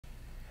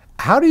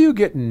How do you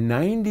get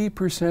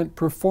 90%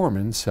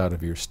 performance out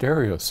of your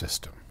stereo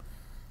system?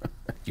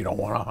 You don't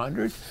want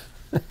 100?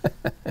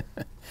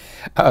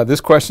 This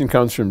question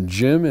comes from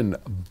Jim in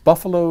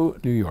Buffalo,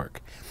 New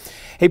York.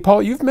 Hey,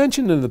 Paul, you've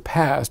mentioned in the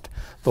past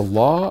the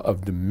law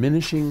of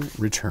diminishing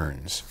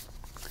returns.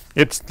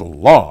 It's the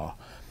law.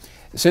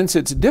 Since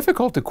it's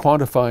difficult to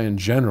quantify in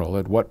general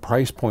at what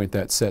price point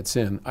that sets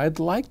in, I'd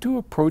like to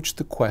approach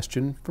the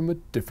question from a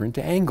different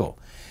angle.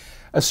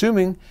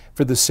 Assuming,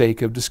 for the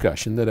sake of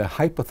discussion, that a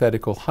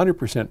hypothetical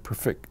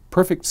 100%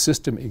 perfect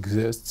system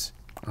exists,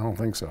 I don't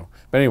think so.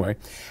 But anyway,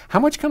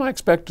 how much can I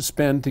expect to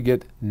spend to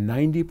get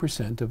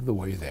 90% of the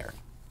way there?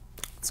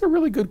 It's a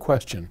really good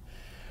question.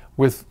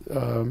 I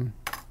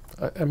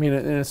mean,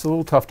 and it's a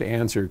little tough to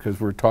answer because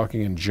we're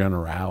talking in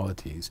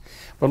generalities.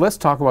 But let's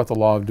talk about the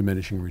law of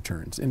diminishing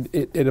returns. And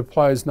it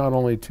applies not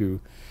only to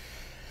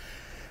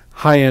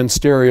high-end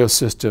stereo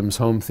systems,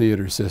 home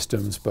theater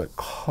systems, but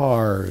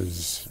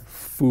cars,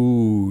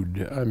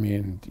 food. I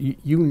mean,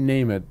 you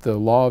name it, the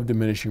law of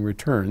diminishing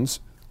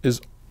returns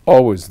is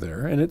always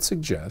there, and it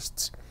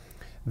suggests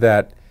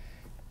that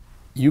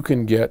you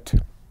can get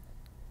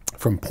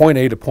from point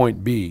A to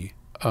point B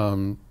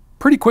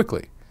pretty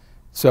quickly.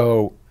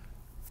 So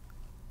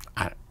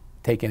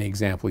take any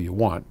example you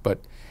want, but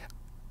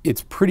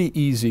it's pretty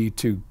easy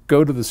to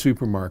go to the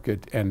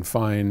supermarket and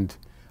find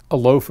a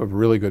loaf of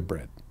really good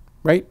bread,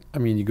 right? I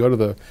mean, you go to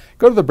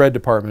the bread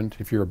department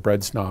if you're a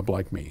bread snob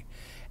like me,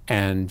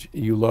 and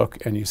you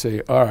look and you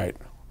say, all right,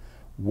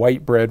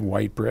 white bread,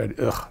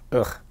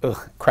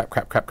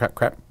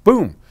 crap.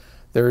 Boom,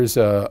 there's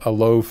a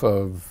loaf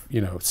of,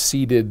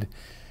 seeded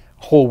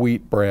whole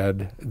wheat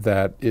bread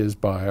that is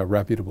by a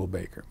reputable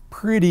baker.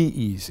 Pretty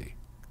easy,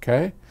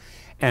 okay?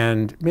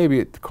 And maybe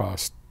it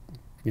costs,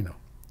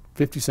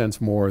 50 cents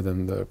more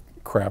than the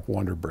crap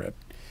Wonder Bread.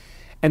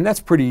 And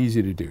that's pretty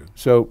easy to do.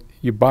 So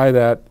you buy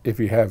that if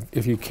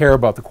you care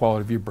about the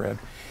quality of your bread.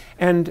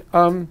 And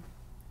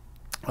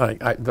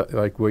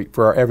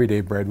for our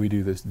everyday bread, we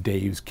do this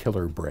Dave's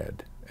Killer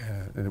Bread,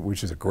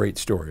 which is a great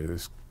story.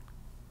 This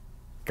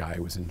guy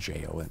was in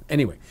jail. And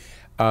anyway,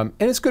 and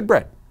it's good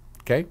bread,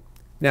 okay?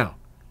 Now,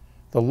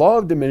 the law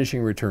of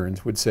diminishing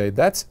returns would say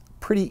that's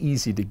pretty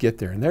easy to get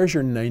there, and there's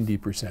your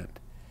 90%.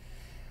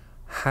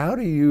 How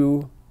do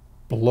you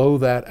blow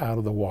that out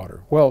of the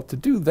water? Well, to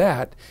do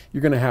that,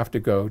 you're going to have to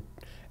go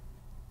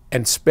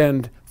and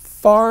spend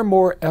far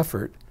more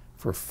effort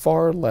for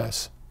far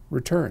less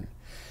return.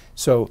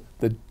 So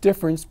the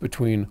difference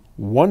between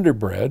Wonder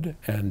Bread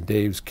and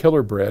Dave's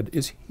Killer Bread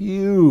is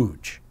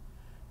huge.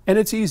 And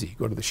it's easy.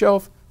 Go to the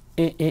shelf,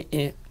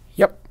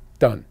 yep,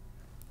 done.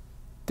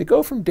 To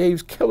go from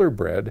Dave's Killer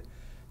Bread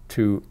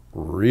to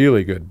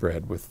really good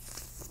bread with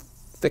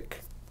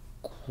thick,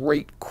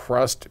 great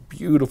crust,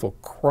 beautiful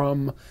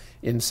crumb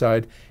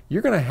inside,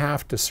 you're going to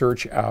have to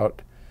search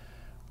out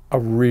a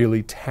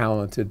really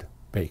talented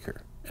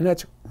baker. And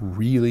that's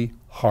really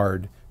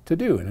hard to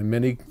do. And in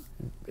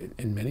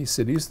many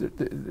cities,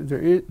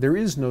 there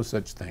is no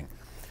such thing.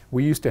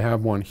 We used to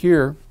have one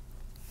here,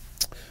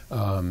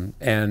 and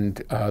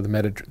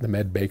the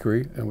Med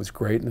Bakery, and it was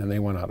great, and then they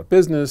went out of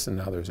business, and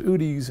now there's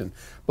Udi's and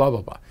blah,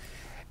 blah, blah.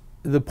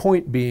 The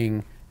point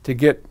being, to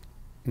get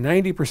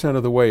 90%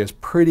 of the way is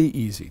pretty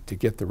easy. To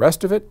get the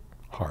rest of it,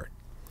 hard.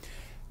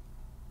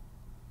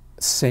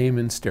 Same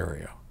in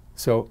stereo.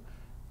 So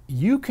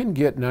you can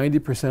get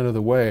 90% of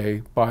the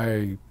way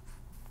by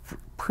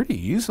pretty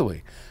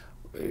easily.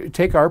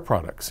 Take our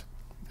products,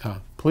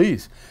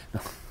 please.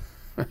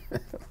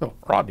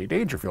 Rodney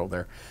Dangerfield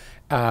there.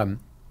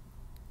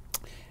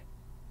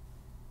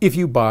 If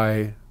you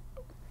buy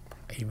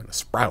even a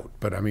Sprout,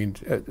 but I mean,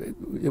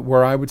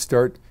 where I would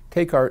start,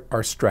 take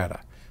our Strata.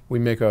 We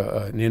make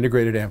an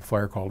integrated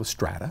amplifier called a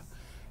Strata.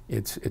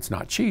 It's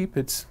not cheap.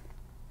 It's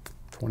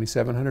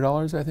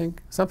 $2,700, I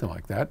think, something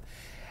like that.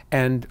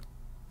 And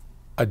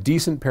a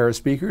decent pair of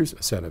speakers,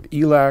 a set of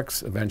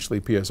ELACs, eventually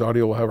PS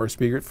Audio will have our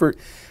speakers,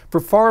 for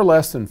far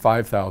less than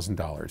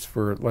 $5,000,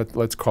 for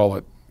let's call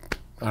it,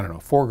 I don't know,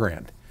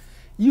 $4,000.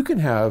 You can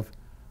have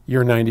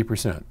your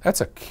 90%.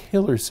 That's a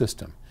killer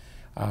system.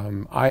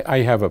 I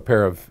have a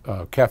pair of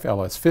KEF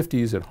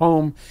LS50s at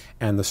home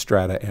and the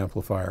Strata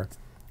amplifier,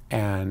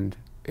 and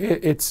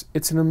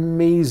it's an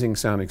amazing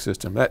sounding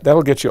system.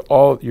 That'll get you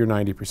all your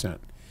 90%.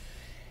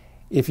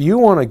 If you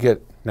want to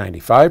get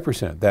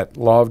 95%, that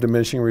law of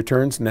diminishing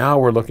returns, now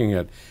we're looking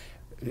at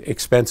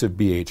expensive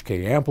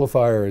BHK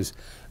amplifiers,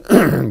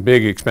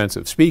 big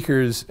expensive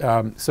speakers.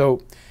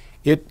 So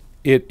it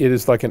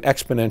is like an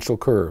exponential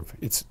curve.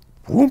 It's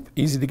whoop,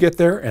 easy to get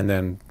there, and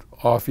then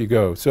off you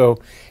go. So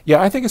yeah,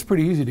 I think it's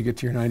pretty easy to get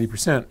to your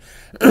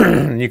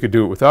 90%. You could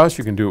do it with us.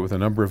 You can do it with a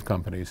number of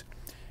companies.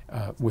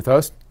 With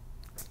us,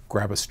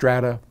 grab a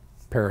Strata,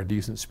 pair of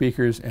decent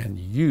speakers, and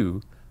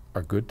you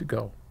are good to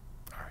go.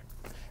 All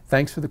right.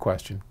 Thanks for the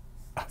question.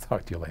 I'll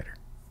talk to you later.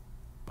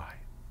 Bye.